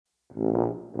Thanks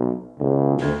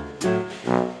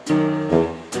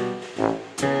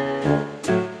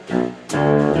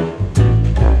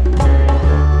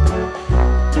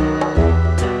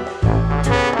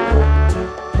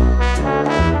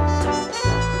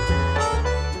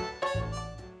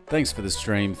for the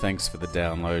stream, thanks for the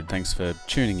download, thanks for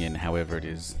tuning in however it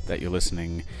is that you're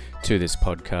listening to this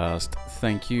podcast.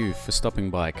 Thank you for stopping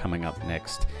by Coming Up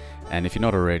Next. And if you're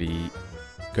not already,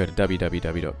 go to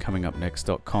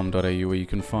www.comingupnext.com.au where you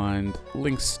can find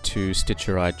links to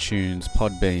Stitcher, iTunes,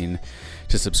 Podbean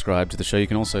to subscribe to the show. You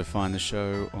can also find the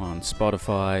show on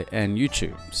Spotify and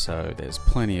YouTube. So there's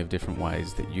plenty of different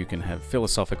ways that you can have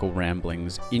philosophical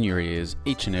ramblings in your ears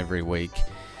each and every week.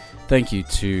 Thank you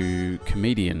to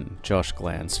comedian Josh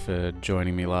Glantz for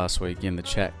joining me last week in the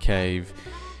chat cave.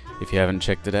 If you haven't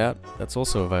checked it out, that's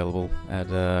also available at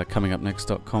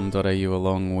comingupnext.com.au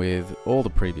along with all the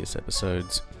previous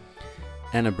episodes.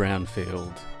 Anna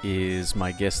Brownfield is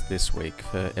my guest this week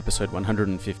for episode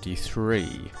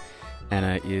 153.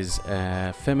 Anna is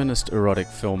a feminist erotic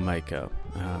filmmaker.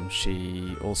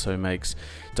 She also makes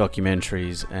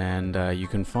documentaries, and you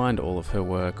can find all of her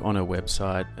work on her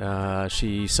website.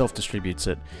 She self-distributes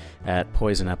it at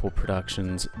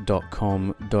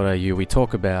poisonappleproductions.com.au. We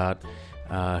talk about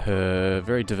her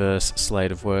very diverse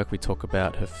slate of work. We talk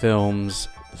about her films,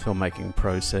 the filmmaking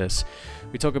process.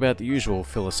 We talk about the usual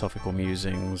philosophical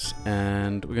musings,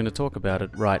 and we're going to talk about it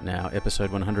right now, episode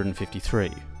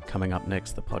 153, Coming Up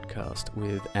Next, the podcast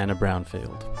with Anna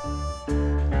Brownfield.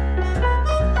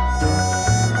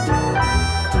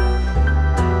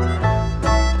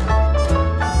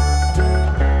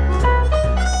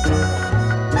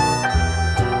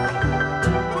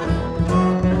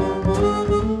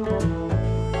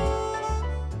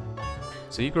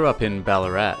 So you grew up in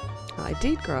Ballarat. I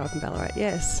did grow up in Ballarat,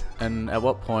 yes. And at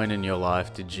what point in your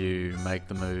life did you make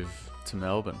the move to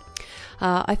Melbourne?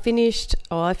 I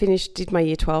did my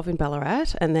year 12 in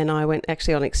Ballarat, and then I went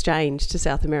actually on exchange to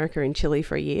South America in Chile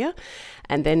for a year.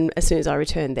 And then as soon as I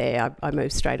returned there, I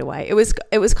moved straight away. It was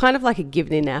kind of like a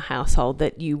given in our household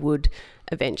that you would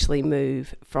eventually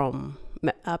move from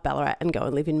Ballarat and go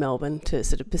and live in Melbourne to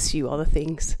sort of pursue other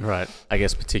things. Right. I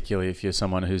guess particularly if you're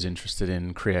someone who's interested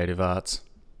in creative arts.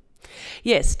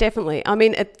 Yes, definitely. I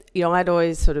mean, I'd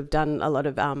always sort of done a lot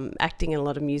of acting and a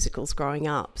lot of musicals growing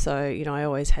up. So, I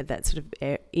always had that sort of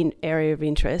area of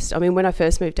interest. I mean, when I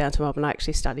first moved down to Melbourne, I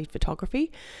actually studied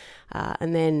photography.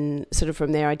 And then sort of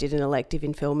from there, I did an elective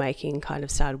in filmmaking and kind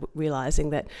of started realising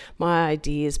that my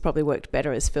ideas probably worked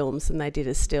better as films than they did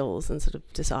as stills, and sort of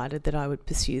decided that I would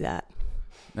pursue that.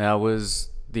 Now, was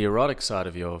the erotic side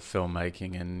of your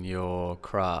filmmaking and your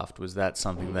craft, was that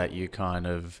something that you kind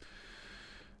of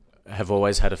have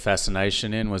always had a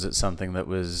fascination in? Was it something that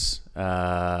was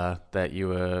that you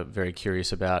were very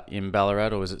curious about in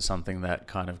Ballarat, or was it something that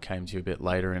kind of came to you a bit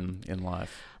later in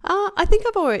life? I think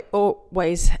I've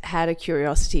always had a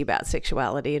curiosity about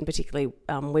sexuality, and particularly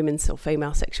women's or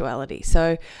female sexuality.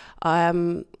 So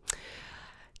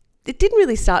it didn't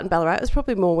really start in Ballarat. It was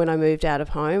probably more when I moved out of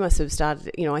home. I sort of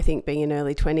started, I think being in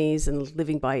early 20s and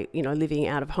living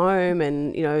out of home,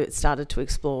 and, it started to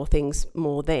explore things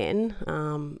more then.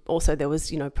 Also, there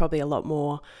was, probably a lot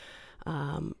more,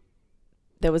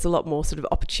 there was a lot more sort of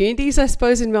opportunities, I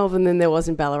suppose, in Melbourne than there was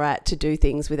in Ballarat to do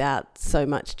things without so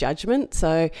much judgment.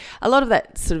 So a lot of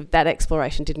that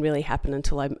exploration didn't really happen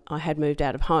until I had moved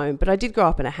out of home. But I did grow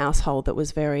up in a household that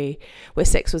was where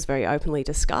sex was very openly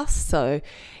discussed. So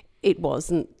it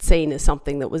wasn't seen as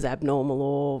something that was abnormal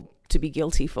or to be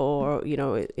guilty for,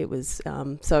 it was,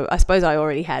 so I suppose I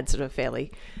already had sort of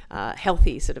fairly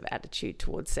healthy sort of attitude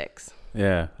towards sex.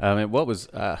 Yeah. I mean, what was,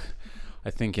 I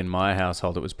think in my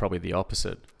household, it was probably the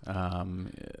opposite.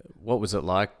 What was it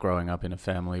like growing up in a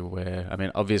family where, I mean,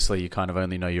 obviously you kind of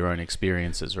only know your own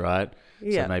experiences, right?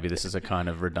 Yeah. So maybe this is a kind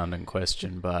of redundant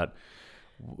question, but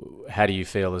how do you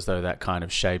feel as though that kind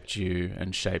of shaped you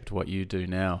and shaped what you do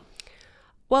now?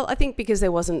 Well, I think because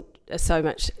there wasn't so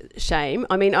much shame.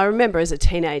 I mean, I remember as a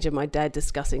teenager my dad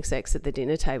discussing sex at the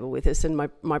dinner table with us, and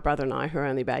my brother and I, who are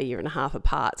only about a year and a half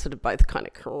apart, sort of both kind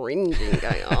of cringing,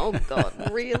 going, "Oh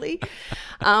God, really?"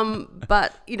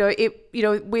 But there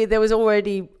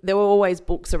were always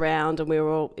books around, and we were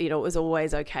all, it was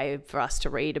always okay for us to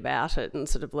read about it and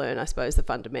sort of learn, I suppose, the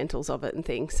fundamentals of it and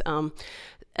things.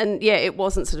 And yeah, it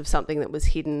wasn't sort of something that was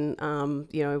hidden.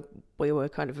 We were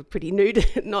kind of a pretty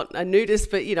not a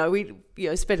nudist, but we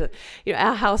spent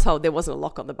our household, there wasn't a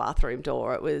lock on the bathroom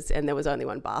door. And there was only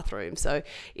one bathroom. So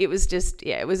it was just,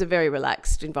 it was a very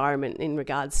relaxed environment in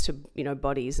regards to,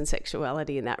 bodies and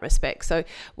sexuality in that respect. So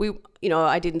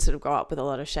I didn't sort of grow up with a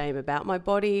lot of shame about my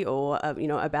body or,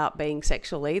 about being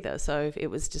sexual either. So it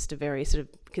was just a very sort of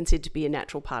considered to be a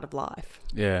natural part of life.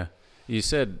 Yeah. You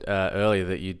said earlier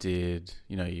that you did,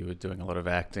 you were doing a lot of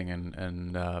acting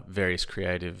and various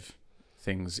creative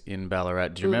things in Ballarat.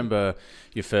 Do you remember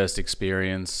your first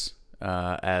experience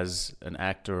as an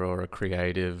actor or a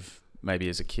creative, maybe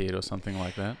as a kid or something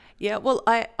like that? Yeah, well,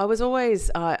 I was always,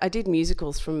 I did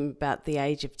musicals from about the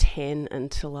age of 10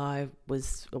 until I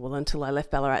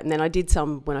left Ballarat. And then I did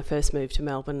some when I first moved to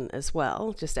Melbourne as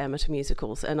well, just amateur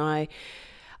musicals. And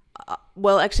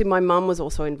actually, my mum was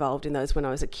also involved in those when I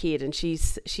was a kid, and she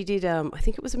did, I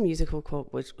think it was a musical called,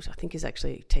 which I think is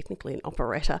actually technically an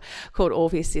operetta, called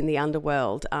Orpheus in the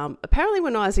Underworld. Apparently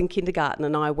when I was in kindergarten,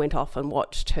 and I went off and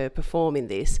watched her perform in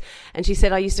this, and she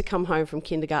said I used to come home from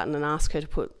kindergarten and ask her to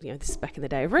put, this is back in the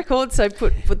day of records, so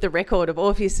put the record of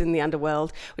Orpheus in the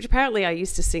Underworld, which apparently I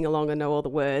used to sing along and know all the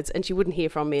words, and she wouldn't hear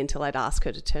from me until I'd ask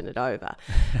her to turn it over.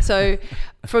 So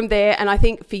from there, and I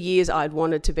think for years I'd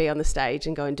wanted to be on the stage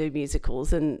and go and do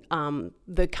musicals, and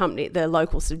the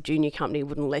local sort of junior company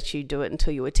wouldn't let you do it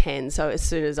until you were 10. So as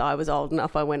soon as I was old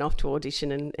enough, I went off to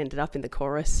audition and ended up in the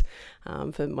chorus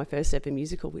for my first ever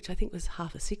musical, which I think was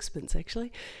Half a Sixpence,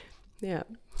 actually. Yeah.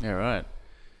 Yeah, right.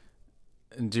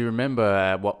 And do you remember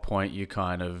at what point you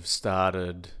kind of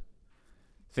started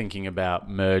thinking about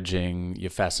merging your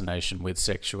fascination with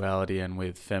sexuality and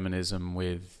with feminism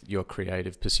with your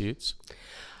creative pursuits?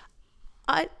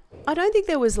 I don't think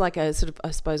there was like a sort of,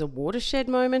 I suppose, a watershed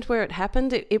moment where it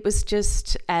happened. It was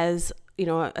just as,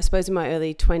 I suppose in my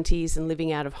early 20s and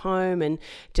living out of home and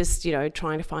just,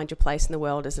 trying to find your place in the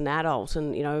world as an adult.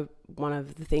 And, one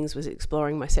of the things was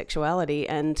exploring my sexuality.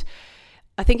 And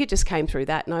I think it just came through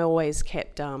that. And I always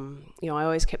kept, I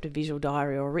always kept a visual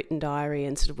diary or a written diary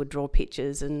and sort of would draw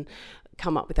pictures and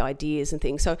come up with ideas and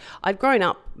things. So I'd grown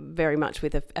up very much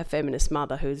with a feminist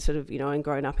mother who'd sort of, and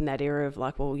grown up in that era of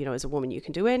like, well, as a woman you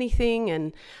can do anything.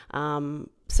 And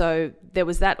so there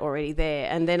was that already there.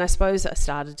 And then I suppose I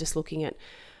started just looking at,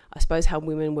 how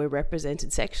women were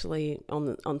represented sexually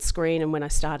on screen. And when I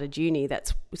started uni,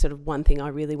 that's sort of one thing I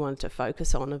really wanted to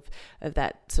focus on of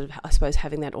that sort of, I suppose,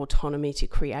 having that autonomy to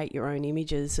create your own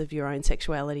images of your own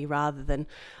sexuality rather than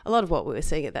a lot of what we were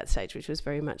seeing at that stage, which was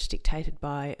very much dictated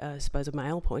by, I suppose, a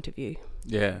male point of view.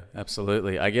 Yeah,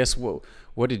 absolutely. I guess what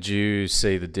did you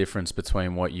see the difference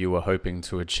between what you were hoping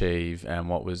to achieve and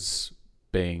what was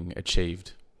being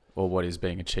achieved or what is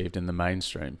being achieved in the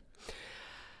mainstream?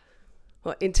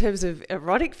 Well, in terms of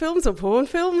erotic films or porn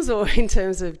films or in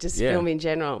terms of just film in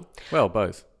general? Well,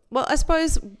 both. Well, I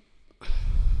suppose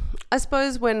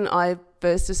when I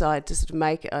first decided to sort of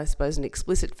make, an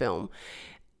explicit film,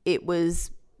 it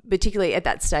was particularly at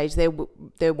that stage there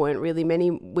weren't really many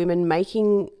women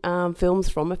making films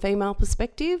from a female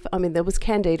perspective. I mean, there was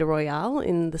Candida Royale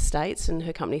in the States and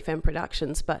her company Femme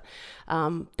Productions, but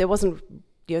there wasn't,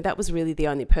 that was really the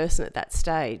only person at that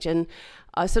stage. And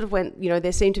I sort of went,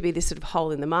 there seemed to be this sort of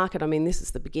hole in the market. I mean, this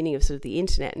is the beginning of sort of the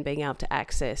internet and being able to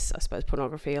access, I suppose,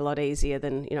 pornography a lot easier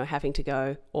than, having to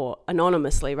go or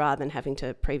anonymously rather than having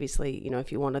to previously,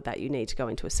 if you wanted that, you need to go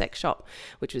into a sex shop,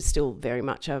 which was still very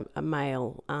much a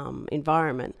male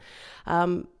environment.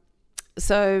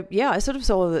 So, I sort of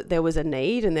saw that there was a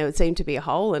need and there would seem to be a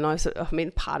hole. And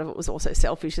part of it was also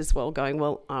selfish as well, going,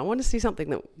 well, I want to see something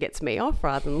that gets me off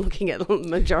rather than looking at the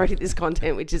majority of this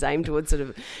content, which is aimed towards sort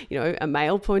of, a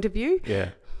male point of view. Yeah.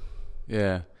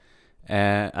 Yeah.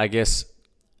 I guess,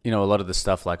 a lot of the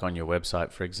stuff like on your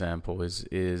website, for example,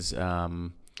 is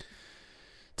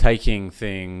taking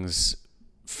things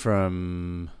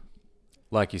from,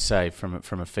 like you say, from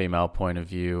a female point of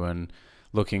view and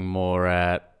looking more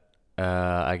at,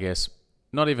 I guess,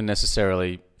 not even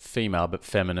necessarily female, but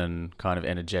feminine kind of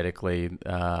energetically,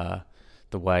 the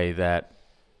way that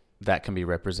can be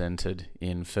represented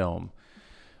in film.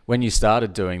 When you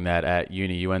started doing that at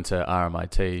uni, you went to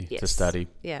RMIT to study.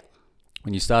 Yeah.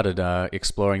 When you started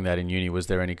exploring that in uni, was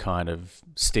there any kind of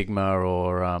stigma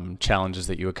or challenges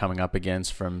that you were coming up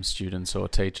against from students or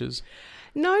teachers?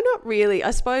 No, not really.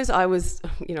 I suppose I was,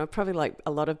 probably like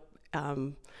a lot of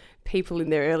people in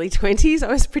their early 20s.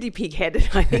 I was pretty pig-headed,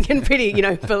 I think, and pretty,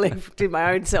 believed in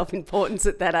my own self-importance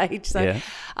at that age. So,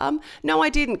 no, I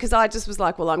didn't, because I just was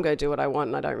like, well, I'm going to do what I want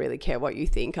and I don't really care what you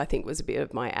think, I think was a bit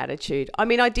of my attitude. I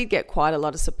mean, I did get quite a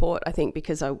lot of support, I think,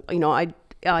 because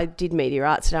I did media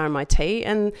arts at RMIT,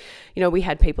 and we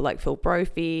had people like Phil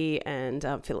Brophy and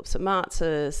Philip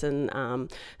Samatzis,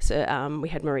 and we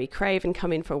had Marie Craven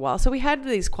come in for a while. So we had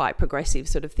these quite progressive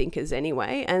sort of thinkers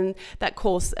anyway, and that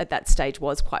course at that stage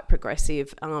was quite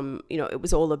progressive. It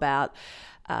was all about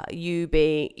you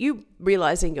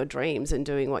realizing your dreams and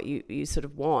doing what you sort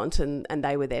of want, and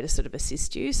they were there to sort of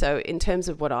assist you. So in terms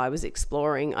of what I was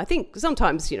exploring, I think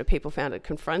sometimes people found it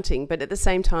confronting, but at the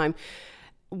same time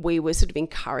we were sort of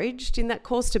encouraged in that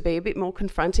course to be a bit more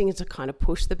confronting and to kind of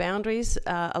push the boundaries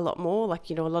a lot more. Like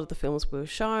a lot of the films were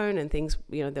shown and things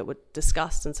that were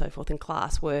discussed and so forth in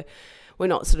class were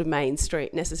not sort of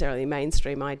necessarily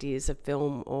mainstream ideas of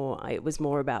film, or it was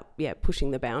more about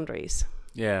pushing the boundaries.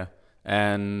 Yeah.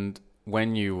 And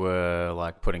when you were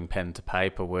like putting pen to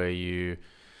paper, were you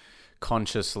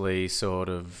consciously sort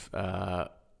of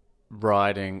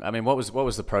writing? I mean, what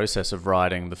was the process of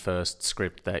writing the first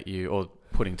script or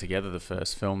putting together the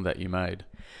first film that you made?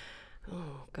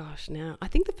 Oh gosh, now I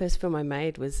think the first film I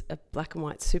made was a black and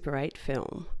white Super 8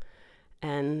 film,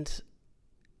 and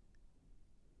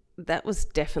that was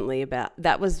definitely about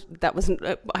that wasn't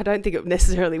I don't think it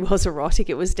necessarily was erotic.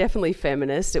 It was definitely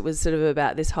feminist. It was sort of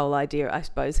about this whole idea, I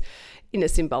suppose, in a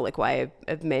symbolic way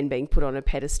of men being put on a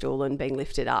pedestal and being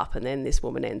lifted up, and then this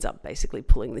woman ends up basically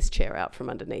pulling this chair out from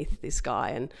underneath this guy,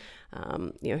 and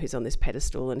who's on this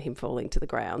pedestal, and him falling to the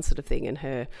ground sort of thing, and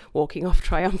her walking off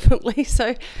triumphantly.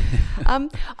 So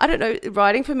I don't know,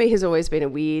 writing for me has always been a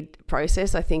weird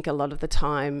process. I think a lot of the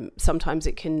time, sometimes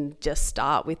it can just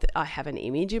start with I have an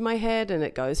image in my head and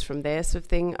it goes from there sort of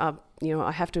thing.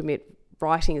 I have to admit,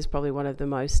 writing is probably one of the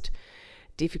most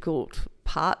difficult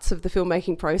parts of the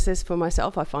filmmaking process for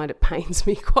myself. I find it pains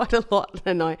me quite a lot,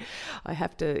 and I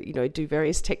have to do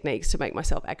various techniques to make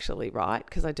myself actually write,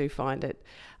 because I do find it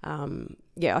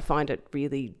I find it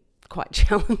really quite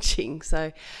challenging.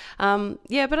 So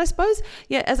but I suppose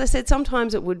as I said,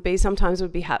 sometimes it would be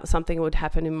something would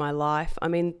happen in my life. I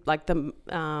mean, like the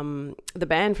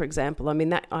band, for example, I mean,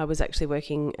 that I was actually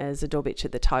working as a door bitch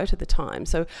at the Tote at the time,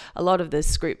 so a lot of the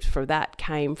script for that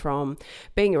came from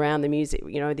being around the music,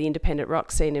 the independent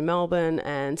rock scene in Melbourne,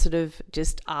 and sort of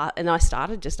just and I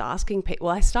started just asking people.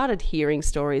 Well, I started hearing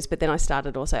stories, but then I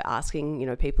started also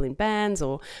asking people in bands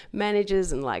or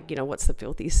managers, and like, what's the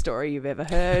filthiest story you've ever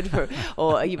heard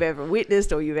or you've ever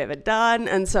witnessed or you've ever done.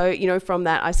 And so from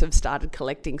that I sort of started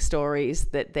collecting stories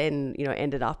that then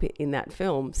ended up in that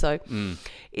film. So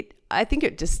I think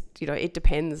it just it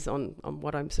depends on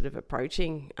what I'm sort of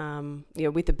approaching.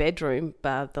 With The Bedroom,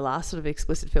 the last sort of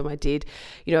explicit film I did,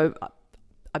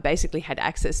 I basically had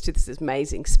access to this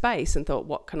amazing space and thought,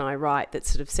 what can I write that's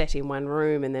sort of set in one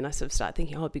room? And then I sort of started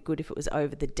thinking, it'd be good if it was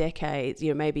over the decades,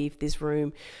 maybe if this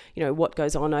room, what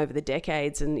goes on over the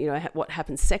decades, and, what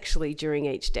happens sexually during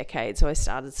each decade. So I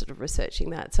started sort of researching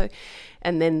that. So,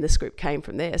 and then the script came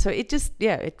from there. So it just,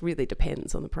 it really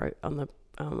depends on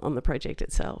the project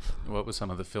itself. What were some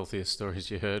of the filthiest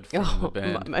stories you heard from the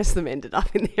band? Most of them ended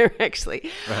up in there, actually.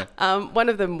 Right. One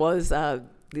of them was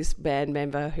this band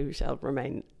member, who shall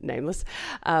remain nameless,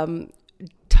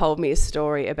 told me a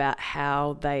story about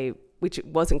how which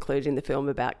was included in the film,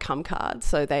 about cum cards.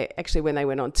 So they actually, when they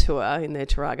went on tour in their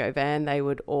Tarago van, they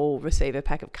would all receive a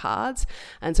pack of cards.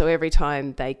 And so every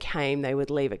time they came, they would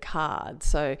leave a card.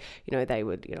 So, they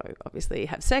would, obviously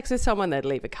have sex with someone, they'd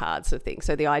leave a card sort of thing.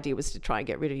 So the idea was to try and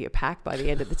get rid of your pack by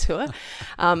the end of the tour.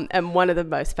 And one of the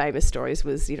most famous stories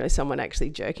was, someone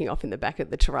actually jerking off in the back of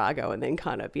the Tarago and then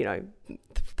kind of,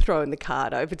 throwing the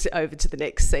card over to the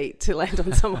next seat to land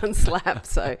on someone's lap.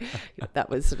 So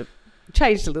that was sort of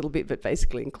changed a little bit, but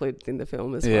basically included in the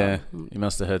film as well. Yeah, you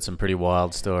must have heard some pretty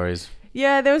wild stories.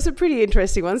 Yeah, there were some pretty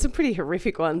interesting ones, some pretty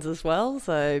horrific ones as well.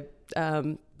 So,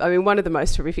 one of the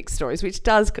most horrific stories, which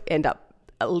does end up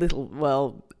a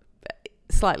little,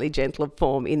 slightly gentler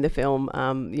form in the film,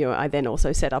 I then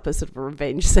also set up a sort of a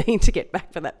revenge scene to get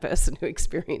back for that person who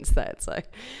experienced that. So,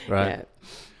 right.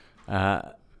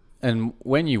 Yeah. And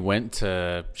when you went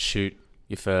to shoot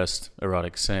your first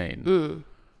erotic scene,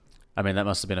 that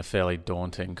must have been a fairly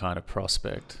daunting kind of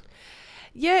prospect.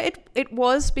 Yeah, it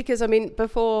was, because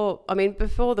before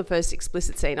the first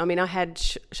explicit scene, I had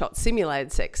shot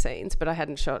simulated sex scenes, but I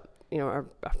hadn't shot a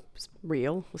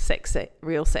real sex.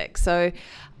 So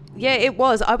yeah, it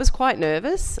was. I was quite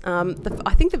nervous.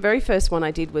 I think the very first one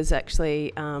I did was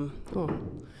actually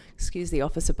excuse the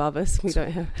office above us. We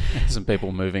don't have some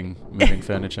people moving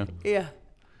furniture. Yeah.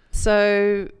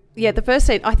 So yeah, the first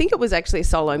scene, I think it was actually a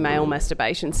solo male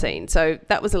masturbation scene. So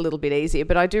that was a little bit easier,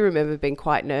 but I do remember being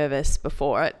quite nervous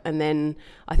before it. And then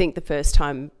I think the first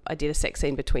time I did a sex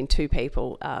scene between two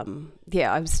people.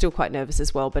 I was still quite nervous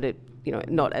as well, but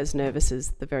not as nervous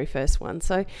as the very first one.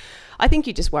 So I think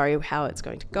you just worry how it's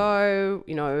going to go,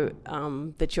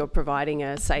 that you're providing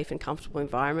a safe and comfortable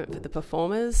environment for the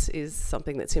performers is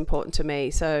something that's important to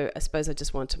me. So I suppose I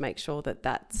just want to make sure that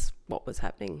that's what was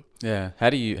happening. Yeah. How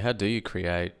do you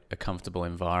create a comfortable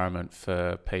environment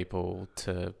for people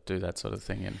to do that sort of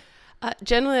thing in?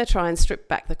 Generally, I try and strip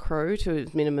back the crew to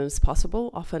as minimum as possible.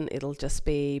 Often it'll just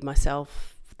be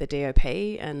myself, the DOP,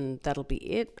 and that'll be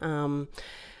it.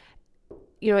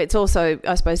 It's also,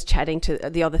 I suppose, chatting to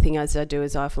the other thing as I do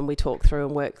is often we talk through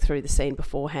and work through the scene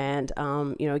beforehand.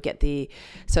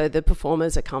 So the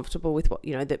performers are comfortable with what,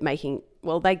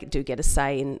 they do get a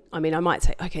say in. I might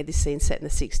say, okay, this scene's set in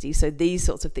the 60s, so these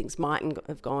sorts of things mightn't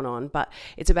have gone on, but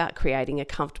it's about creating a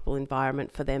comfortable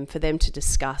environment for them to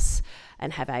discuss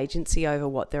and have agency over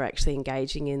what they're actually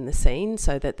engaging in the scene,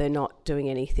 so that they're not doing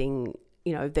anything,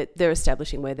 that they're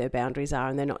establishing where their boundaries are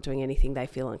and they're not doing anything they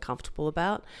feel uncomfortable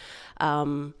about.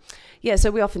 So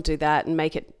we often do that and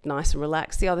make it nice and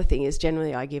relaxed. The other thing is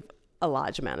generally I give a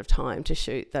large amount of time to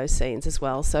shoot those scenes as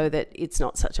well, so that it's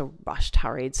not such a rushed,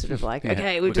 hurried sort of like,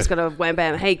 okay, we've just got to wham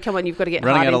bam, hey, come on, you've got to get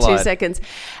hard in 2 seconds.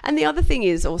 And the other thing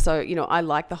is also, I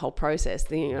like the whole process,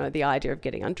 the idea of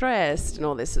getting undressed and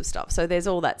all this sort of stuff. So there's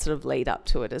all that sort of lead up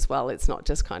to it as well. It's not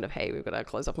just kind of, hey, we've got our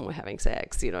clothes off and we're having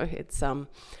sex. It's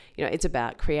it's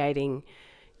about creating,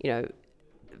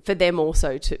 for them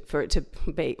also for it to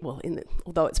be,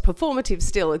 although it's performative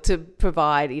still, to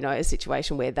provide, a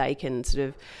situation where they can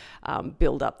sort of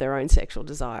build up their own sexual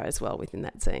desire as well within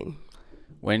that scene.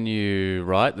 When you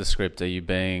write the script, are you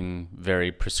being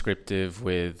very prescriptive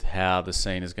with how the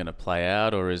scene is going to play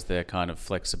out, or is there kind of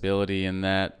flexibility in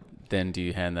that? Then do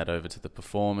you hand that over to the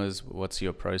performers? What's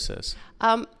your process?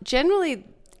 Generally,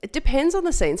 it depends on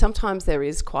the scene. Sometimes there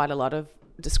is quite a lot of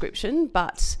description,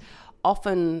 but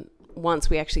often once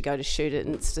we actually go to shoot it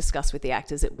and it's discussed with the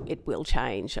actors, it will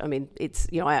change. It's,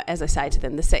 as I say to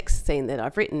them, the sex scene that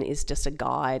I've written is just a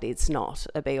guide. It's not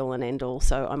a be all and end all.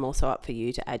 So I'm also up for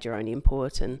you to add your own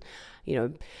input. And,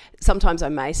 sometimes I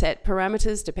may set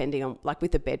parameters depending on, like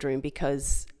with the bedroom,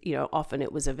 because, often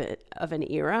it was of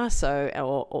an era. So,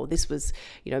 or this was,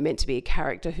 meant to be a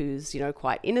character who's,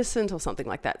 quite innocent or something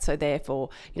like that. So therefore,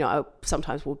 I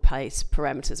sometimes will place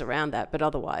parameters around that, but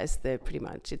otherwise they're pretty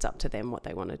much, it's up to them what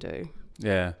they want to do.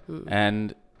 Yeah.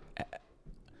 And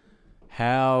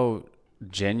how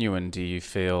genuine do you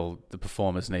feel the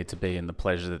performers need to be in the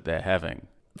pleasure that they're having?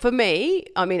 For me,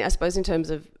 I suppose in terms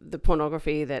of the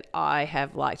pornography that I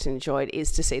have liked and enjoyed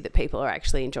is to see that people are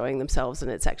actually enjoying themselves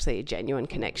and it's actually a genuine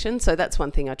connection. So that's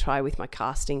one thing I try with my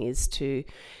casting, is to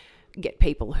get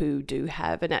people who do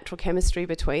have a natural chemistry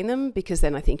between them, because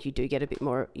then I think you do get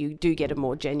a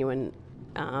more genuine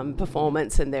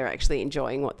performance and they're actually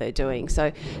enjoying what they're doing.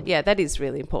 So yeah, that is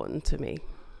really important to me.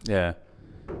 Yeah.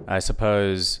 I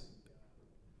suppose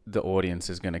the audience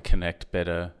is going to connect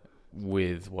better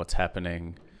with what's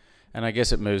happening, and I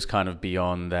guess it moves kind of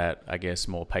beyond that, I guess,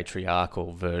 more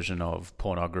patriarchal version of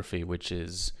pornography, which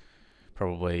is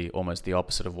probably almost the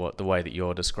opposite of what the way that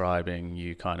you're describing.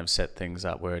 You kind of set things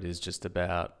up where it is just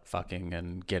about fucking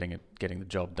and getting the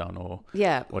job done, or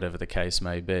whatever the case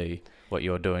may be. What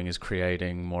you're doing is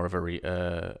creating more of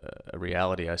a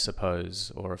reality, I suppose,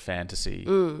 or a fantasy.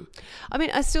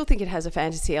 I still think it has a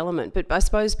fantasy element, but I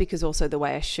suppose because also the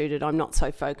way I shoot it, I'm not so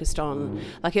focused on,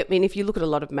 if you look at a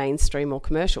lot of mainstream or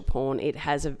commercial porn, it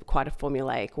has quite a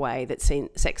formulaic way that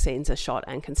sex scenes are shot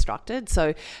and constructed.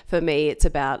 So for me, it's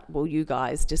about, well, you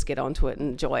guys just get onto it and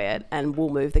enjoy it, and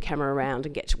we'll move the camera around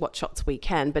and get what shots we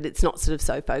can, but it's not sort of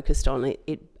so focused on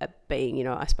it being,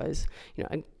 I suppose,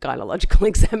 a gynecological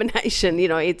examination.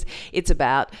 It's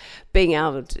about being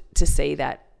able to see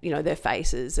that, their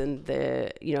faces and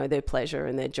their pleasure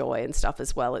and their joy and stuff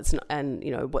as well. It's not,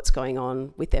 and what's going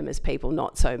on with them as people,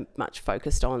 not so much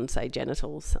focused on, say,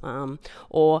 genitals,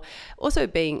 or also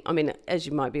being, as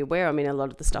you might be aware, a lot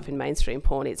of the stuff in mainstream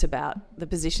porn, it's about the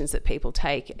positions that people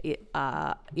take,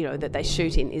 that they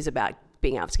shoot in, is about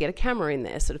being able to get a camera in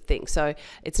there, sort of thing. So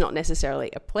it's not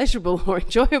necessarily a pleasurable or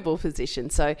enjoyable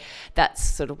position. So that's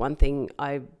sort of one thing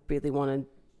I really want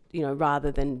to,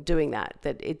 rather than doing that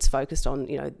it's focused on,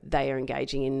 they are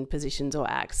engaging in positions or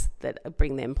acts that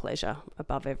bring them pleasure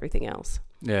above everything else.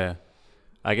 Yeah.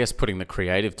 I guess putting the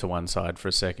creative to one side for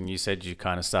a second, you said you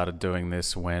kind of started doing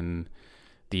this when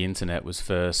the internet was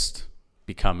first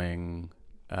becoming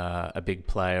a big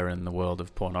player in the world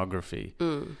of pornography.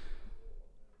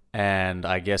 And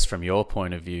I guess from your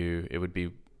point of view,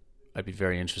 I'd be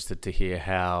very interested to hear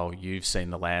how you've seen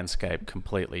the landscape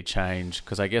completely change,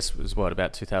 because I guess it was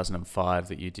about 2005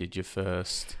 that you did your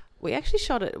first. We actually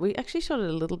shot it a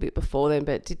little bit before then,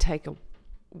 but it did take a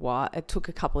while. It took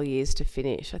a couple of years to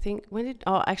finish. I think we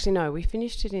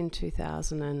finished it in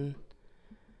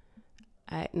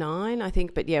 2009, I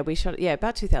think, but we shot it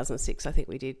about 2006. I think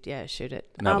we did shoot it.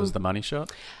 And that was the Money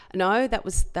Shot? No, that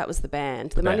was the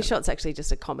band. The Money Shot's actually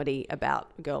just a comedy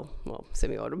about a girl,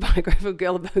 semi-autobiographical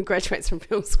girl who graduates from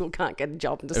film school, can't get a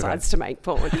job and decides to make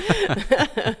porn.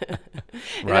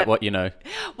 Right, what you know.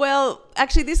 Well,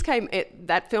 actually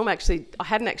that film actually, I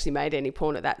hadn't actually made any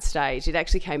porn at that stage. It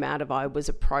actually came out of, I was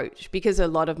approached, because a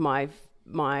lot of my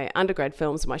undergrad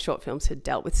films, my short films had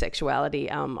dealt with sexuality.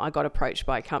 I got approached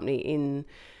by a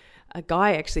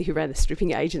guy actually who ran a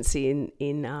stripping agency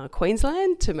in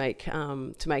Queensland to make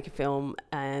a film,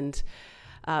 and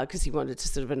because he wanted to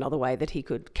sort of another way that he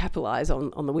could capitalise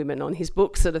on the women on his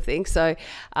book sort of thing. So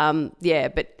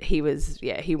but he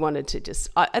wanted to just,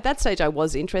 at that stage I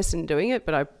was interested in doing it,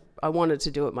 but I wanted to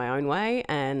do it my own way,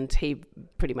 and he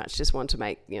pretty much just wanted to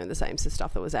make, the same sort of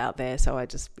stuff that was out there. So I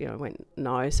just, went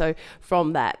no. So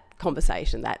from that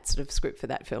conversation, that sort of script for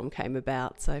that film came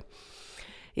about. So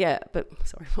yeah, but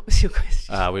sorry, what was your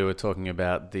question? We were talking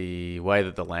about the way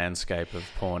that the landscape of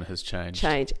porn has changed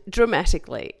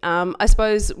dramatically. I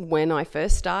suppose when I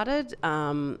first started,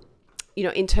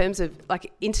 in terms of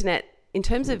like internet. In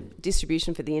terms of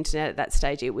distribution for the internet at that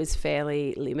stage, it was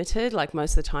fairly limited. Like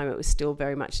most of the time, it was still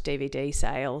very much DVD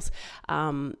sales.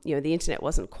 The internet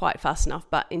wasn't quite fast enough,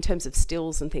 but in terms of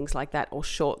stills and things like that, or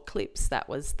short clips, that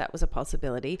was a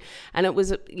possibility. And it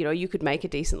was, you could make a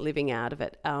decent living out of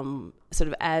it. Sort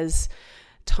of as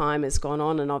time has gone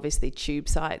on, and obviously tube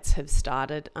sites have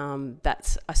started,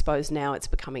 that's, I suppose now it's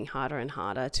becoming harder and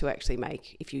harder to actually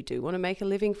make, if you do want to make a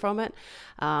living from it.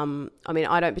 I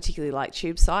don't particularly like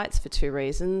tube sites for two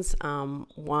reasons.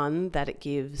 One, that it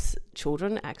gives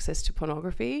children access to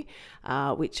pornography,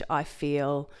 which I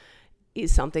feel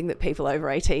is something that people over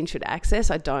 18 should access.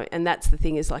 I don't, and that's the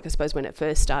thing is, like, I suppose when it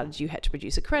first started, you had to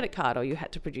produce a credit card or you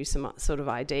had to produce some sort of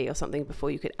ID or something before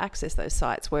you could access those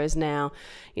sites, whereas now,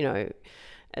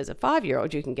 as a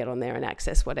 5-year-old, you can get on there and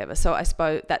access whatever. So I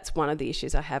suppose that's one of the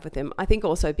issues I have with them. I think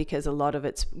also because a lot of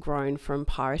it's grown from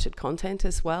pirated content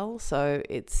as well. So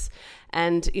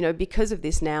because of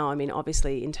this now,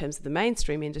 obviously in terms of the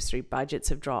mainstream industry, budgets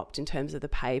have dropped, in terms of the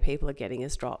pay people are getting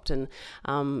has dropped. And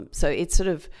so it's sort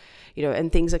of,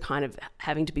 and things are kind of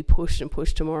having to be pushed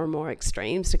to more and more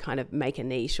extremes to kind of make a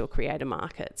niche or create a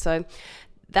market. So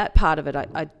that part of it,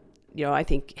 I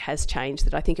think has changed.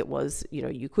 That I think it was,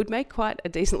 you could make quite a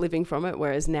decent living from it,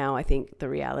 whereas now I think the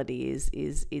reality is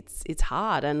it's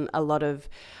hard. And a lot of,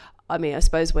 I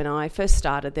suppose when I first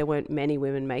started, there weren't many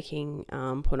women making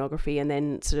pornography, and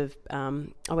then sort of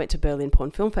I went to Berlin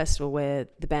Porn Film Festival where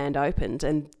the band opened,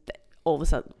 and all of a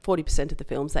sudden 40% of the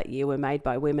films that year were made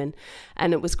by women,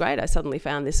 and it was great. I suddenly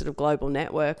found this sort of global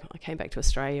network. I came back to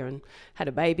Australia and had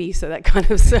a baby, so that kind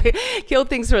of killed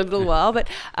things for a little while. But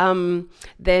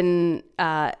then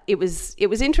it was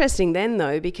interesting then,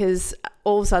 though, because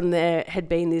all of a sudden there had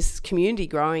been this community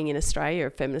growing in Australia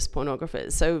of feminist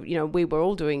pornographers. So, we were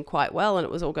all doing quite well, and it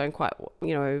was all going quite,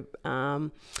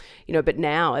 but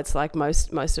now it's like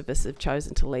most of us have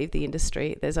chosen to leave the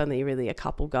industry. There's only really a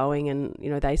couple going, and,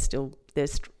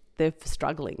 they're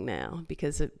struggling now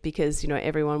because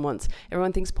everyone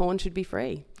thinks porn should be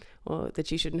free, or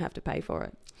that you shouldn't have to pay for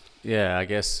it. Yeah, I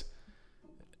guess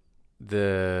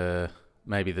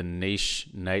maybe the niche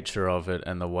nature of it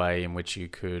and the way in which you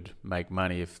could make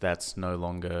money, if that's no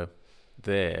longer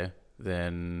there,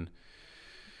 then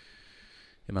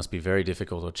it must be very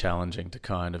difficult or challenging to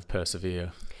kind of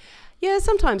persevere. Yeah,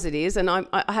 sometimes it is. And I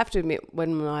have to admit,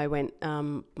 when I went,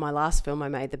 my last film, I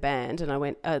made The Band, and I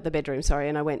went, The Bedroom,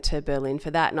 and I went to Berlin for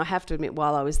that. And I have to admit,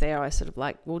 while I was there, I sort of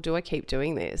like, well, do I keep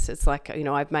doing this? It's like,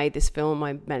 I've made this film,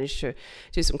 I managed to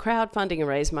do some crowdfunding and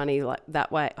raise money like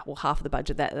that way, well, half of the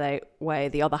budget that way.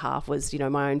 The other half was,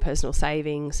 my own personal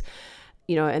savings,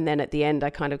 and then at the end I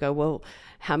kind of go, well,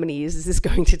 how many years is this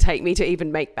going to take me to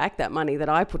even make back that money that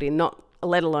I put in, not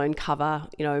let alone cover,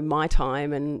 my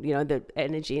time and, the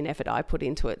energy and effort I put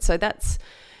into it. So that's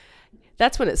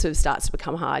when it sort of starts to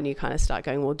become hard, and you kind of start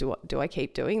going, well, do I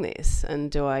keep doing this? And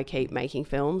do I keep making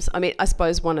films? I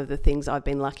suppose one of the things I've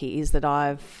been lucky is that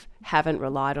haven't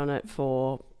relied on it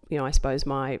for, I suppose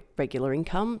my regular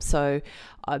income. So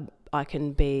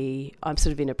I'm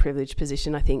sort of in a privileged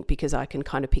position, I think, because I can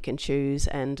kind of pick and choose,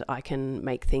 and I can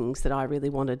make things that I really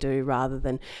want to do, rather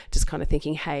than just kind of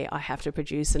thinking, hey, I have to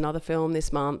produce another film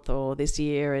this month or this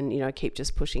year, and, keep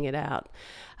just pushing it out.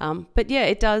 But yeah,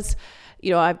 it does,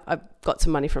 I've got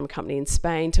some money from a company in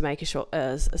Spain to make a sort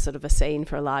of a scene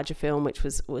for a larger film, which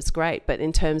was great. But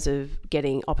in terms of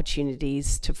getting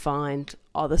opportunities to find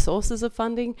other sources of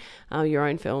funding. Your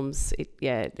own films,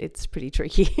 it's pretty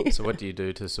tricky. So what do you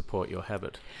do to support your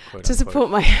habit? To support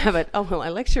my habit? Oh, well, I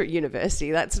lecture at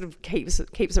university. That sort of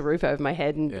keeps a roof over my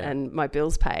head and my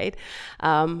bills paid.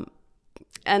 And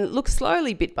look,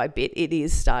 slowly, bit by bit, it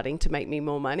is starting to make me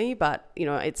more money. But,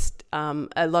 it's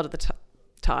a lot of the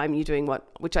time you're doing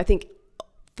which I think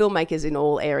filmmakers in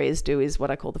all areas do, is what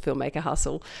I call the filmmaker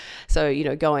hustle. So,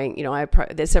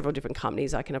 there's several different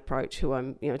companies I can approach who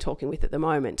I'm, talking with at the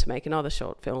moment to make another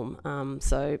short film.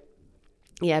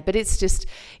 But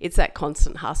it's that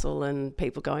constant hustle and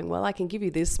people going, well, I can give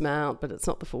you this amount, but it's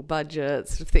not the full budget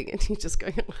sort of thing. And you're just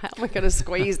going, how am I going to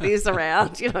squeeze this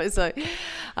around? So,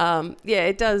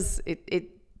 it does.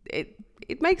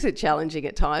 It makes it challenging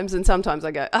at times, and sometimes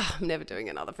I go, I'm never doing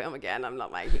another film again. I'm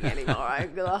not making any more.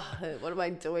 What am I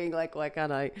doing? Like, why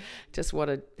can't I just want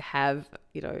to have,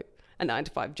 a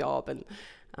 9-to-5 job? And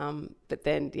but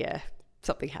then,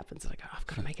 something happens. And I go, I've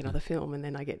got to make another film, and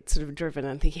then I get sort of driven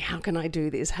and thinking, how can I do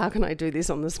this? How can I do this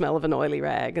on the smell of an oily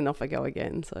rag? And off I go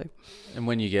again. So, and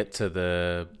when you get to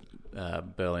the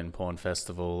Berlin Porn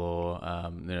Festival or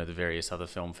the various other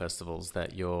film festivals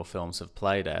that your films have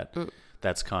played at.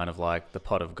 That's kind of like the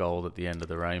pot of gold at the end of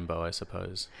the rainbow, I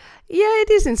suppose. Yeah, it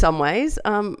is in some ways.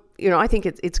 I think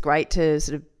it's great to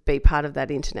sort of be part of that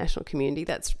international community.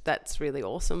 That's really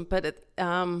awesome. But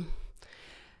going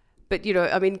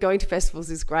to festivals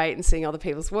is great, and seeing other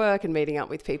people's work and meeting up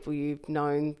with people you've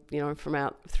known,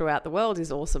 from throughout the world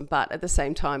is awesome. But at the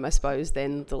same time, I suppose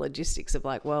then the logistics of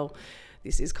like, well,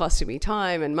 this is costing me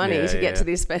time and money to get to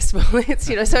this festival. It's,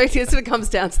 so it sort of comes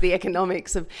down to the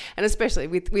economics of, and especially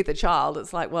with a child,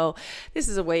 it's like, well, this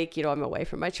is a week, I'm away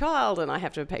from my child and I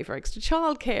have to pay for extra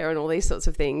childcare and all these sorts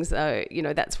of things. So,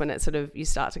 that's when it sort of, you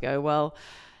start to go, well,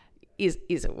 is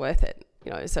it worth it?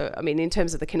 So, in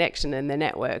terms of the connection and the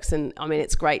networks, and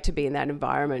it's great to be in that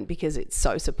environment because it's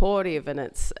so supportive and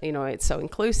it's, it's so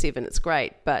inclusive and it's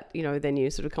great. But, then you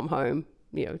sort of come home,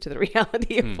 to the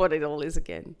reality of what it all is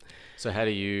again. So how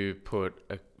do you put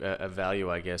a value,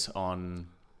 I guess, on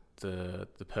the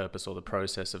purpose or the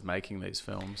process of making these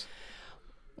films?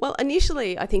 Well,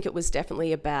 initially, I think it was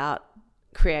definitely about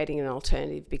creating an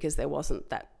alternative because there wasn't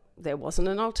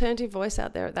an alternative voice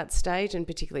out there at that stage, and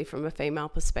particularly from a female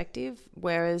perspective.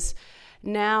 Whereas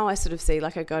now I sort of see,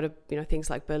 like I go to, things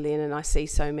like Berlin and I see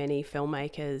so many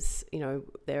filmmakers,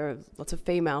 there are lots of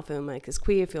female filmmakers,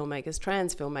 queer filmmakers,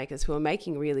 trans filmmakers who are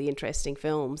making really interesting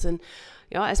films. And,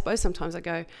 I suppose sometimes I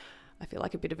go, I feel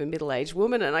like a bit of a middle-aged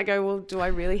woman, and I go, well, do I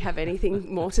really have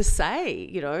anything more to say?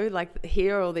 Like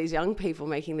here are all these young people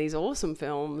making these awesome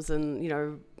films and,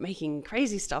 making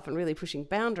crazy stuff and really pushing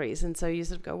boundaries. And so you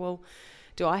sort of go, well,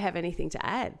 do I have anything to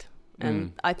add?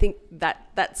 And I think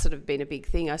that's sort of been a big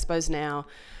thing. I suppose now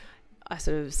I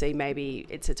sort of see maybe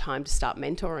it's a time to start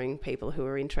mentoring people who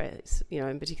are interested,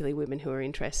 and particularly women who are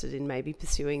interested in maybe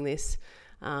pursuing this.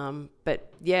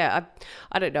 But yeah,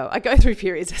 I don't know. I go through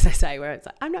periods, as I say, where it's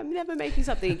like, I'm never making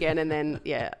something again. And then,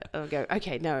 I'll go,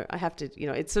 okay, no, I have to,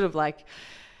 it's sort of like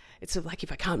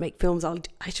if I can't make films,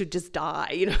 I should just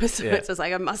die, So it's just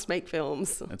like I must make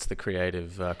films. It's the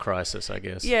creative crisis, I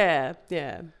guess. Yeah.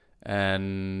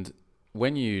 And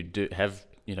when you have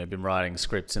been writing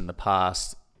scripts in the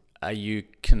past, are you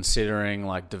considering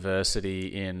like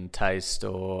diversity in taste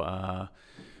or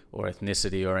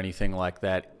ethnicity or anything like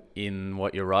that in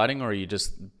what you're writing, or are you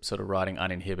just sort of writing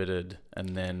uninhibited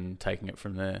and then taking it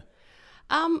from there?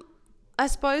 I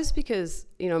suppose because,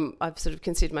 I've sort of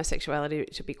considered my sexuality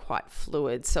to be quite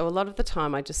fluid. So a lot of the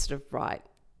time I just sort of write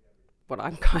what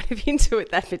I'm kind of into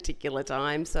at that particular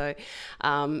time. So,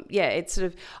 it's sort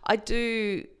of,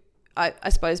 I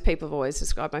suppose people have always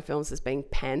described my films as being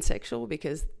pansexual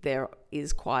because there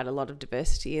is quite a lot of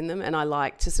diversity in them, and I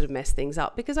like to sort of mess things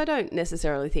up because I don't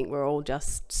necessarily think we're all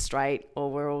just straight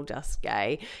or we're all just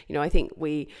gay. I think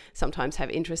we sometimes have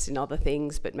interest in other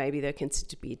things, but maybe they're considered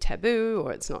to be taboo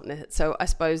or it's not. So I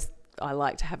suppose I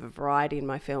like to have a variety in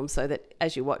my films so that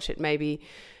as you watch it, maybe,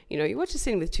 you watch a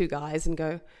scene with two guys and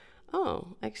go, oh,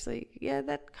 actually, yeah,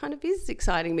 that kind of is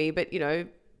exciting me. But,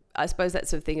 I suppose that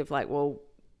sort of thing of like, well,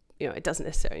 it doesn't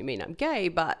necessarily mean I'm gay,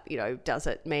 but, does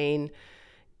it mean,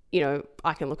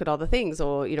 I can look at other things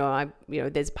or,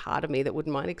 there's part of me that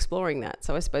wouldn't mind exploring that.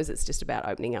 So I suppose it's just about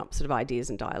opening up sort of ideas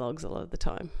and dialogues a lot of the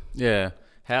time. Yeah.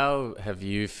 How have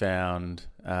you found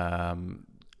the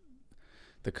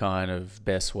kind of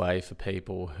best way for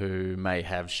people who may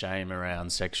have shame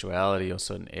around sexuality or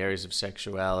certain areas of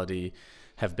sexuality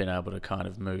have been able to kind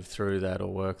of move through that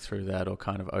or work through that or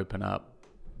kind of open up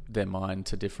their mind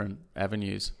to different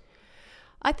avenues?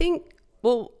 I think,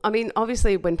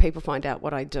 obviously when people find out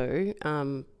what I do,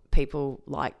 people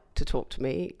like to talk to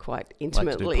me quite Like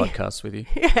intimately. to do podcasts with you.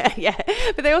 yeah.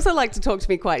 But they also like to talk to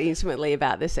me quite intimately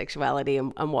about their sexuality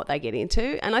and what they get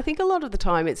into. And I think a lot of the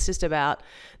time it's just about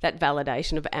that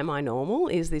validation of, am I normal?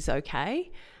 Is this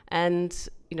okay? And,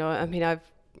 you know, I mean, I've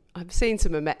seen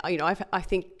some, I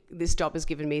think this job has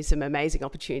given me some amazing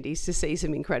opportunities to see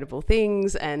some incredible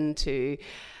things and to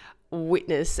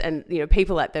witness, and you know,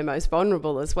 people at their most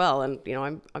vulnerable as well. And you know,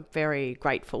 I'm very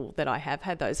grateful that I have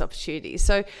had those opportunities.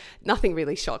 So nothing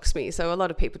really shocks me. So a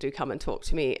lot of people do come and talk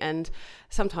to me, and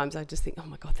sometimes I just think, oh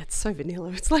my God, that's so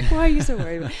vanilla. It's like, why are you so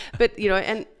worried about? But you know,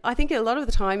 and I think a lot of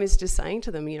the time is just saying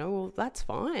to them, you know, well, that's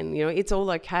fine. You know, it's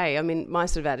all okay. I mean, my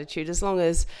sort of attitude, as long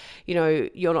as you know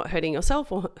you're not hurting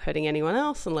yourself or hurting anyone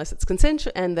else, unless it's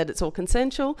consensual, and that it's all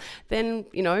consensual, then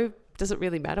you know, does it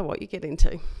really matter what you get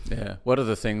into? Yeah. What are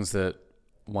the things that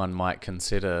one might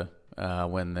consider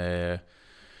when they're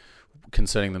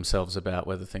concerning themselves about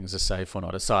whether things are safe or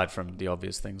not, aside from the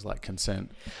obvious things like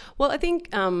consent? Well, I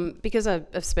think because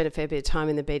I've spent a fair bit of time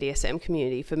in the BDSM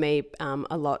community, for me,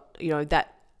 a lot, you know,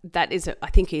 that is, I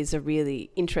think, is a really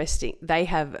interesting.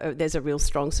 There's a real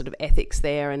strong sort of ethics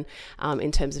there, and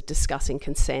in terms of discussing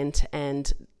consent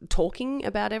and talking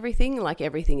about everything, like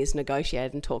everything is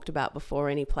negotiated and talked about before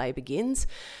any play begins.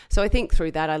 So I think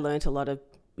through that I learned a lot of,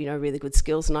 you know, really good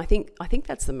skills, and I think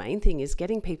that's the main thing, is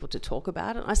getting people to talk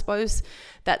about it. I suppose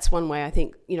that's one way I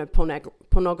think, you know,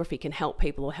 pornography can help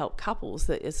people or help couples,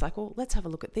 that it's like, well, let's have a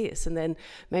look at this, and then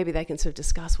maybe they can sort of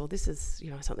discuss, well, this is, you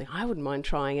know, something I wouldn't mind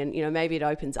trying, and you know, maybe it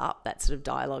opens up that sort of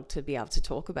dialogue to be able to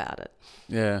talk about it.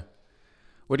 Yeah.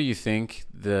 What do you think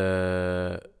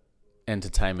the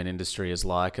entertainment industry is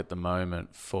like at the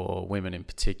moment for women in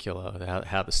particular?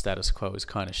 How the status quo is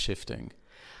kind of shifting?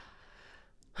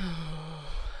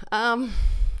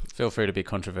 Feel free to be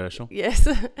controversial. Yes.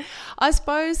 I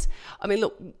suppose, I mean,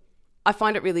 look, I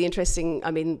find it really interesting.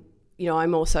 I mean, you know, I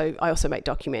also make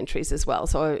documentaries as well.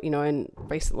 So, you know, and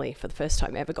recently for the first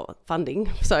time ever got funding.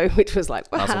 So, which was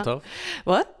like, wow. Mazel tov.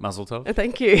 What? Mazel tov.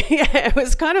 Thank you. Yeah, it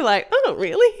was kind of like, oh,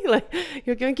 really? Like,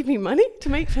 you're going to give me money to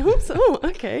make films? Oh,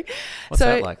 okay. What's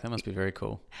that like? That must be very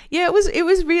cool. Yeah, it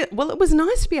was real. Well, it was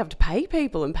nice to be able to pay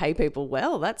people and pay people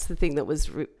well. That's the thing that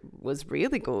was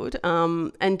really good.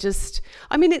 And just,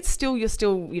 I mean, you're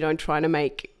still, you know, trying to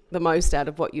make the most out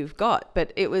of what you've got.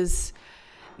 But it was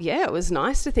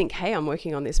nice to think, hey, I'm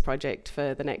working on this project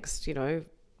for the next, you know,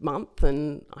 month,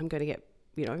 and I'm going to get,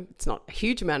 you know, it's not a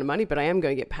huge amount of money, but I am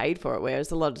going to get paid for it.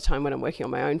 Whereas a lot of the time when I'm working on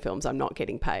my own films, I'm not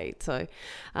getting paid. So,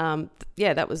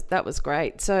 that was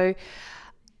great. So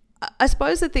I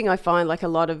suppose the thing I find, like a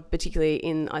lot of, particularly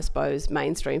in, I suppose,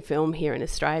 mainstream film here in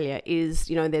Australia, is,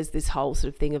 you know, there's this whole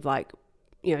sort of thing of like,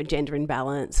 you know, gender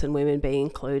imbalance and women being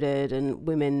included and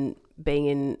women being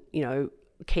in, you know,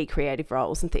 key creative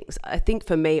roles and things. I think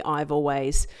for me,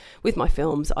 with my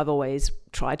films, I've always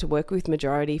tried to work with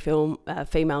majority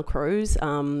female crews. I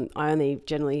only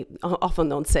generally,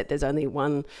 often on set, there's only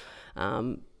one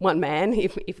man,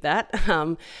 if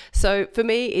that. So for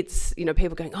me, it's, you know,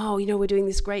 people going, oh, you know, we're doing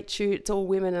this great shoot, it's all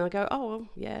women. And I go, oh, well,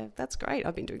 yeah, that's great.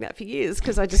 I've been doing that for years,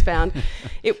 because I just found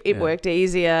it worked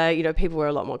easier. You know, people were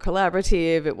a lot more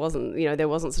collaborative. It wasn't, you know, there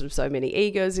wasn't sort of so many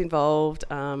egos involved.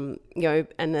 You know,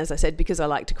 and as I said, because I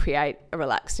like to create a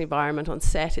relaxed environment on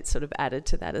set, it's sort of added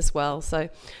to that as well. So,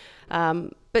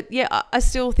 but yeah, I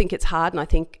still think it's hard. And I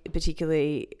think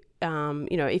particularly,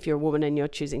 you know, if you're a woman and you're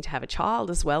choosing to have a child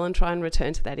as well and try and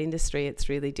return to that industry, it's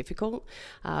really difficult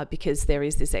because there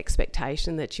is this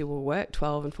expectation that you will work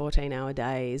 12 and 14-hour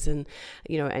days, and,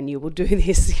 you know, and you will do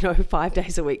this, you know, 5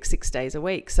 days a week, 6 days a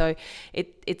week. So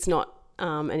it's not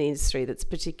an industry that's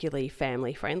particularly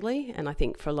family friendly. And I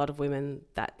think for a lot of women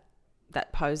that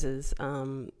poses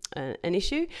an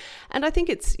issue. And I think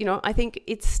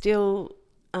it's still...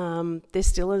 there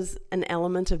still is an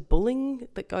element of bullying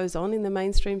that goes on in the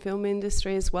mainstream film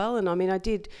industry as well. And I mean,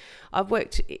 I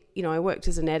worked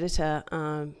as an editor,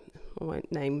 I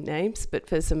won't name names, but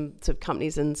for some sort of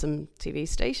companies and some TV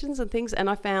stations and things. And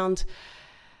I found,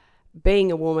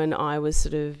 being a woman, I was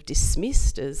sort of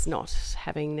dismissed as not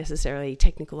having necessarily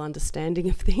technical understanding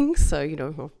of things. So, you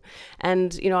know,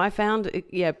 and, you know, I found,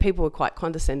 people were quite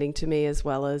condescending to me, as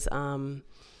well as,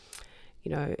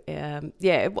 you know,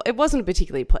 it wasn't a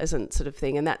particularly pleasant sort of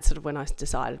thing. And that's sort of when I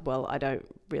decided, well, I don't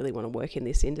really want to work in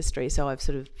this industry. So I've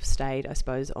sort of stayed, I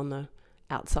suppose, on the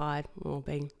outside, or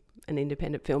being an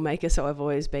independent filmmaker. So I've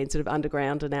always been sort of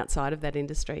underground and outside of that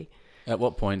industry. At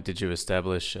what point did you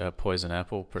establish Poison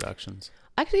Apple Productions?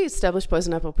 I actually established Boys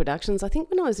and Apple Productions, I think,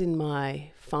 when I was in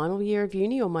my final year of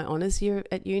uni or my honours year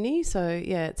at uni. So,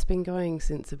 yeah, it's been going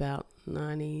since about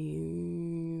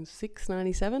 96,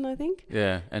 97, I think.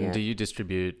 Yeah. And do you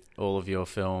distribute all of your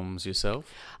films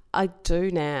yourself? I do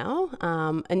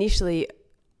now. Initially,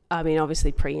 I mean,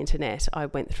 obviously pre-internet, I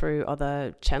went through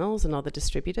other channels and other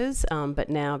distributors. But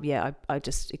now, I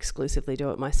just exclusively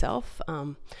do it myself.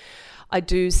 I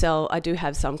do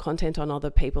have some content on other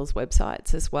people's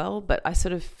websites as well, but I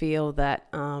sort of feel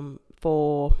that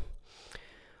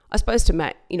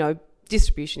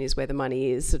distribution is where the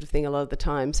money is, sort of thing, a lot of the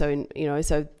time. So,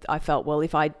 so I felt, well,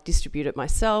 if I distribute it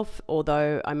myself,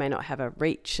 although I may not have a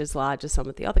reach as large as some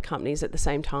of the other companies, at the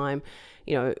same time,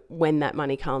 when that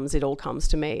money comes, it all comes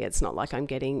to me. It's not like I'm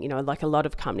getting, like a lot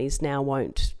of companies now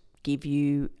won't give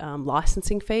you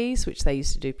licensing fees, which they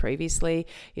used to do previously.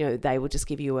 They will just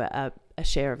give you a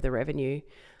share of the revenue.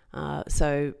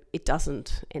 So it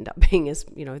doesn't end up being as,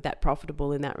 that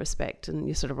profitable in that respect, and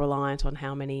you're sort of reliant on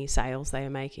how many sales they are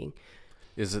making.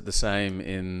 Is it the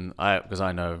same because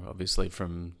I know obviously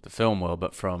from the film world,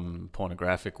 but from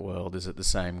pornographic world, is it those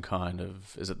same kind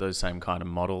of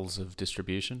models of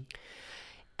distribution?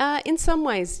 In some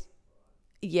ways,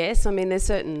 yes. I mean, there's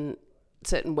certain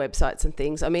websites and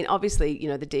things. I mean, obviously,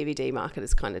 the DVD market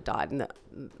has kind of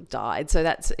died.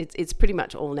 So it's pretty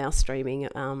much all now streaming.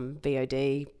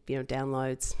 VOD,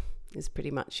 downloads is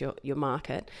pretty much your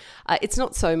market. It's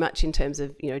not so much in terms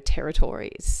of,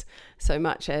 territories, so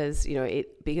much as,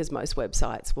 because most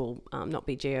websites will not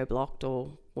be geo-blocked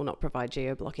or will not provide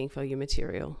geo-blocking for your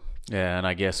material. Yeah, and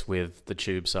I guess with the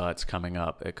tube sites coming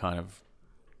up, it kind of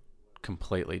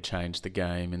completely changed the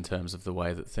game in terms of the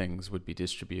way that things would be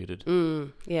distributed.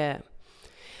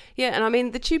 Yeah, and I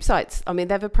mean, the tube sites, I mean,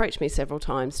 they've approached me several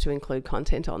times to include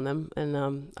content on them,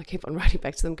 and I keep on writing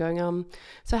back to them going,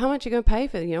 so how much are you going to pay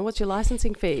for, what's your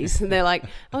licensing fees? And they're like,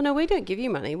 oh, no, we don't give you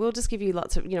money. We'll just give you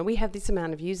lots of, we have this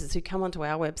amount of users who come onto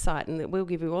our website, and we'll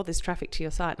give you all this traffic to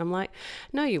your site. And I'm like,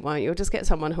 no, you won't. You'll just get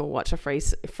someone who'll watch a free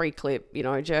clip,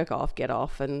 jerk off, get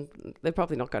off, and they're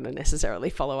probably not going to necessarily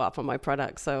follow up on my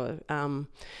product. So,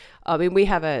 I mean, we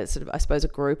have a sort of, I suppose, a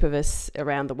group of us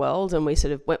around the world, and we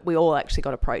all actually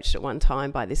got approached at one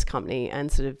time by this company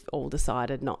and sort of all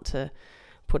decided not to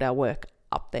put our work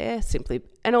up there simply,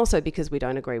 and also because we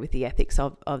don't agree with the ethics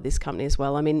of this company as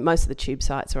well. I mean, most of the tube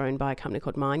sites are owned by a company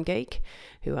called MindGeek,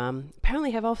 who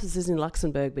apparently have offices in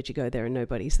Luxembourg, but you go there and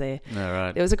nobody's there. No,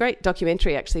 right. There was a great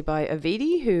documentary actually by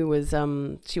Avidi, who was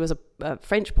she was a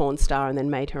French porn star and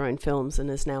then made her own films and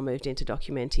has now moved into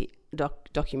documentaries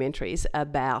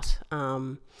about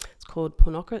it's called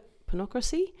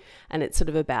Pornocracy, and it's sort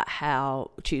of about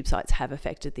how tube sites have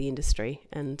affected the industry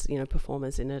and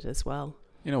performers in it as well.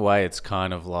 In a way, it's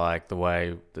kind of like the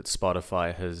way that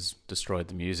Spotify has destroyed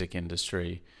the music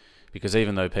industry, because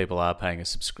even though people are paying a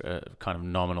kind of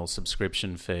nominal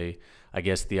subscription fee, I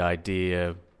guess the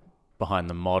idea behind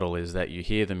the model is that you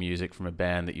hear the music from a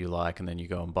band that you like, and then you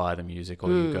go and buy the music,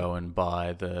 or you go and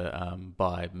buy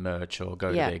buy merch or go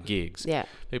to their gigs. Yeah.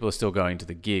 People are still going to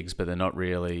the gigs, but they're not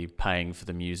really paying for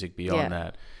the music beyond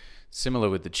that. Similar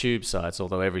with the tube sites,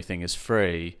 although everything is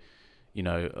free,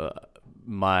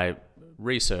 my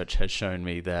research has shown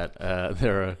me that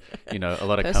there are, a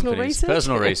lot of personal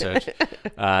research,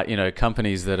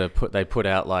 companies that they put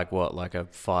out like a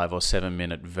 5 or 7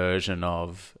 minute version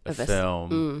of a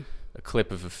film, a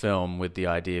clip of a film, with the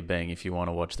idea being if you want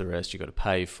to watch the rest, you got to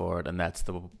pay for it, and that's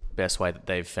the best way that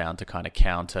they've found to kind of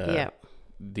counter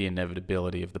the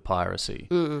inevitability of the piracy.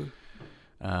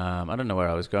 I don't know where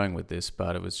I was going with this,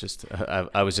 but it was just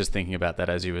I was just thinking about that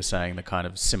as you were saying, the kind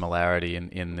of similarity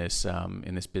in this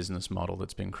business model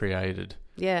that's been created.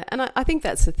 Yeah, and I think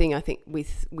that's the thing. I think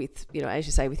with as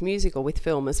you say, with music or with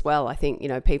film as well, I think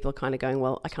people are kind of going,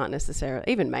 well, I can't necessarily,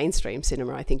 even mainstream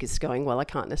cinema I think is going, well, I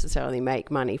can't necessarily make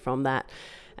money from that.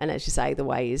 And as you say, the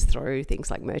way is through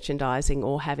things like merchandising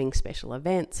or having special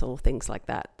events or things like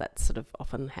that. That's sort of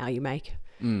often how you make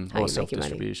or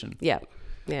self-distribution. Yeah.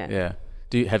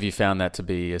 Have you found that to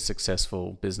be a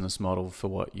successful business model for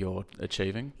what you're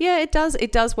achieving? Yeah, it does.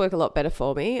 It does work a lot better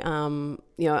for me.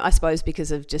 I suppose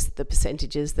because of just the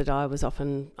percentages that I was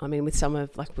often, with some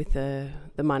of with the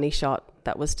Money Shot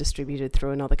that was distributed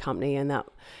through another company, and that,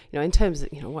 in terms of,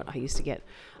 what I used to get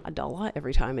 $1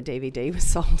 every time a DVD was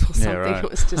sold or something. Yeah, right.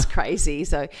 It was just crazy.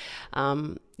 So,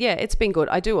 it's been good.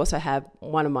 I do also have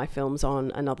one of my films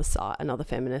on another site, another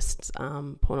feminist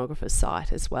pornographer's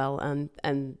site as well,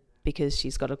 and because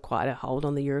she's got quite a hold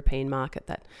on the European market,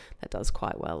 that does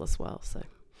quite well as well. So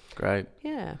great.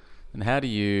 Yeah. And how do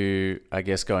you, I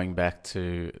guess, going back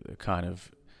to the kind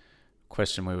of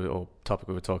question or topic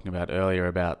we were talking about earlier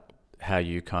about how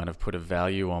you kind of put a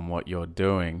value on what you're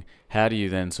doing. How do you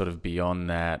then sort of beyond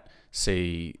that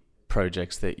see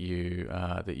projects that you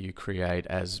create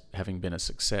as having been a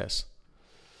success?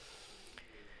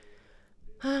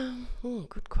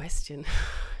 Good question.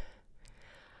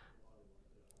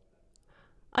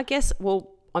 I guess,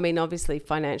 well, I mean, obviously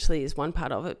financially is one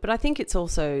part of it, but I think it's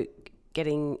also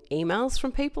getting emails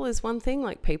from people is one thing,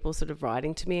 like people sort of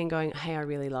writing to me and going, hey, I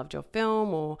really loved your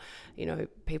film, or,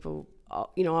 people,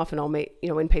 often I'll meet,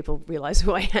 when people realize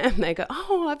who I am, they go,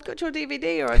 oh, I've got your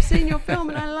DVD, or I've seen your film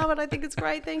and I love it. I think it's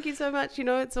great. Thank you so much.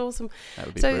 It's awesome. That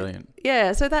would be brilliant.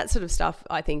 Yeah. So that sort of stuff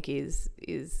I think is,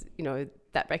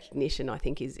 that recognition I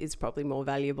think is probably more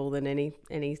valuable than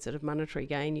any sort of monetary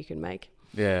gain you can make.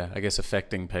 Yeah, I guess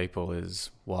affecting people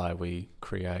is why we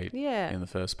create in the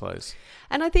first place.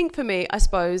 And I think for me, I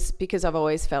suppose, because I've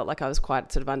always felt like I was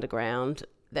quite sort of underground,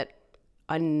 that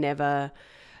I never,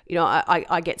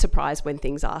 I get surprised when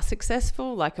things are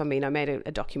successful. Like, I mean, I made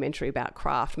a documentary about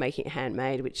craft, making it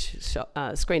handmade, which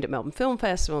screened at Melbourne Film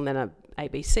Festival, and then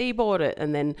ABC bought it,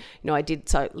 and then I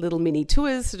did little mini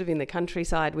tours sort of in the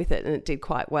countryside with it, and it did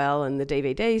quite well, and the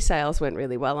DVD sales went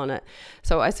really well on it.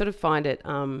 So I sort of find it...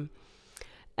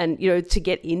 And, to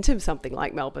get into something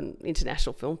like Melbourne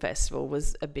International Film Festival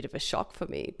was a bit of a shock for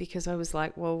me, because I was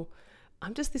like, well,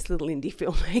 I'm just this little indie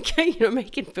filmmaker,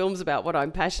 making films about what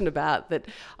I'm passionate about, that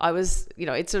I was,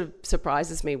 it sort of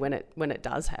surprises me when it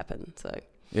does happen. So,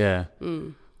 yeah.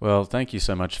 Well, thank you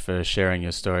so much for sharing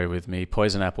your story with me.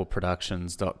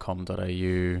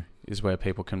 poisonappleproductions.com.au is where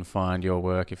people can find your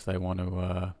work if they want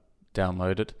to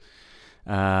download it.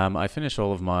 I finish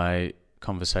all of my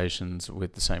conversations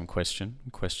with the same question. The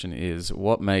question is,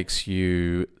 what makes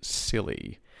you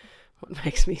silly? What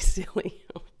makes me silly?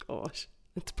 Oh gosh,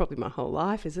 it's probably my whole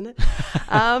life, isn't it?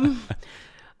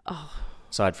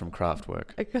 Aside from craft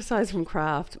work. Aside from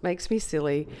craft, makes me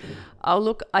silly. Oh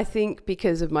look, I think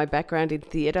because of my background in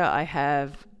theatre, I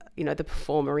have the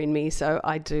performer in me, so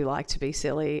I do like to be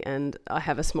silly, and I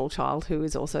have a small child who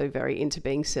is also very into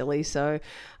being silly. So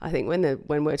I think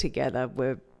when we're together,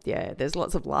 there's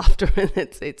lots of laughter, and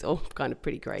it's all kind of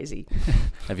pretty crazy.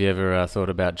 Have you ever thought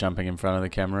about jumping in front of the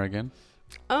camera again?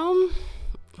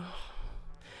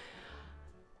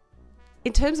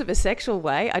 In terms of a sexual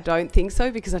way, I don't think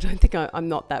so, because I don't think I'm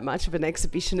not that much of an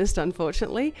exhibitionist,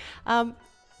 unfortunately.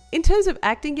 In terms of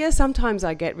acting, sometimes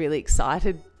I get really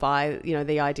excited by,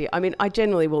 the idea. I mean, I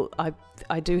generally will, I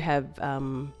do have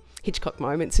Hitchcock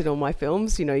moments in all my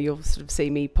films. You'll sort of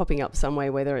see me popping up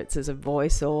somewhere, whether it's as a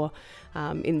voice or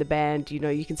in the band.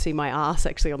 You can see my ass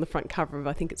actually on the front cover of,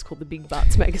 I think it's called the Big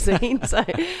Butts magazine. So,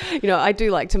 I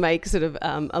do like to make sort of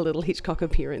a little Hitchcock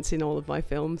appearance in all of my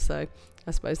films. So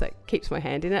I suppose that keeps my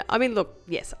hand in it. I mean, look,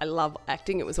 yes, I love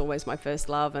acting. It was always my first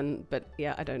love, but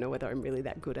I don't know whether I'm really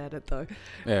that good at it though.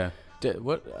 Yeah.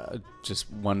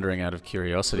 Just wondering out of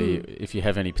curiosity, if you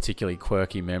have any particularly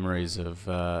quirky memories of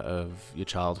your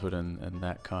childhood and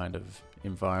that kind of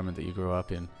environment that you grew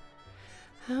up in.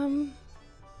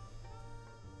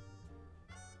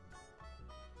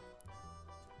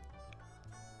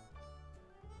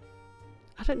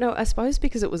 I don't know. I suppose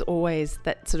because it was always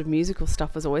that sort of musical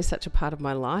stuff was always such a part of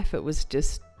my life. It was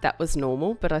just, that was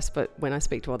normal. But when I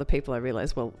speak to other people, I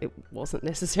realise, well, it wasn't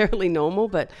necessarily normal.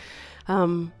 But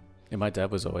my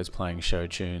dad was always playing show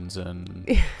tunes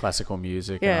and classical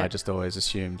music, and I just always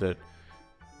assumed that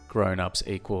grown-ups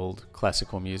equaled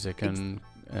classical music and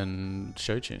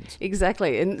show tunes.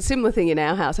 Exactly. And similar thing in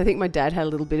our house. I think my dad had a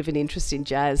little bit of an interest in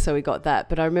jazz, so we got that.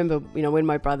 But I remember, when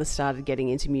my brother started getting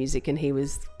into music, and he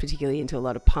was particularly into a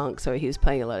lot of punk, so he was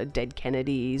playing a lot of Dead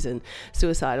Kennedys and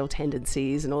Suicidal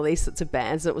Tendencies and all these sorts of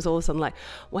bands. And it was all of a sudden like,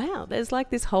 wow, there's like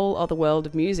this whole other world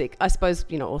of music. I suppose,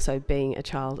 also being a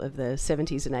child of the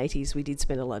 70s and 80s, we did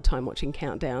spend a lot of time watching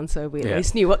Countdown, so we at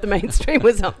least knew what the mainstream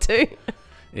was up to.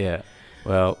 Yeah.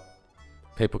 Well,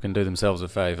 people can do themselves a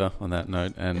favour on that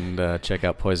note and check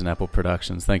out Poison Apple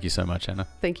Productions. Thank you so much, Anna.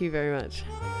 Thank you very much.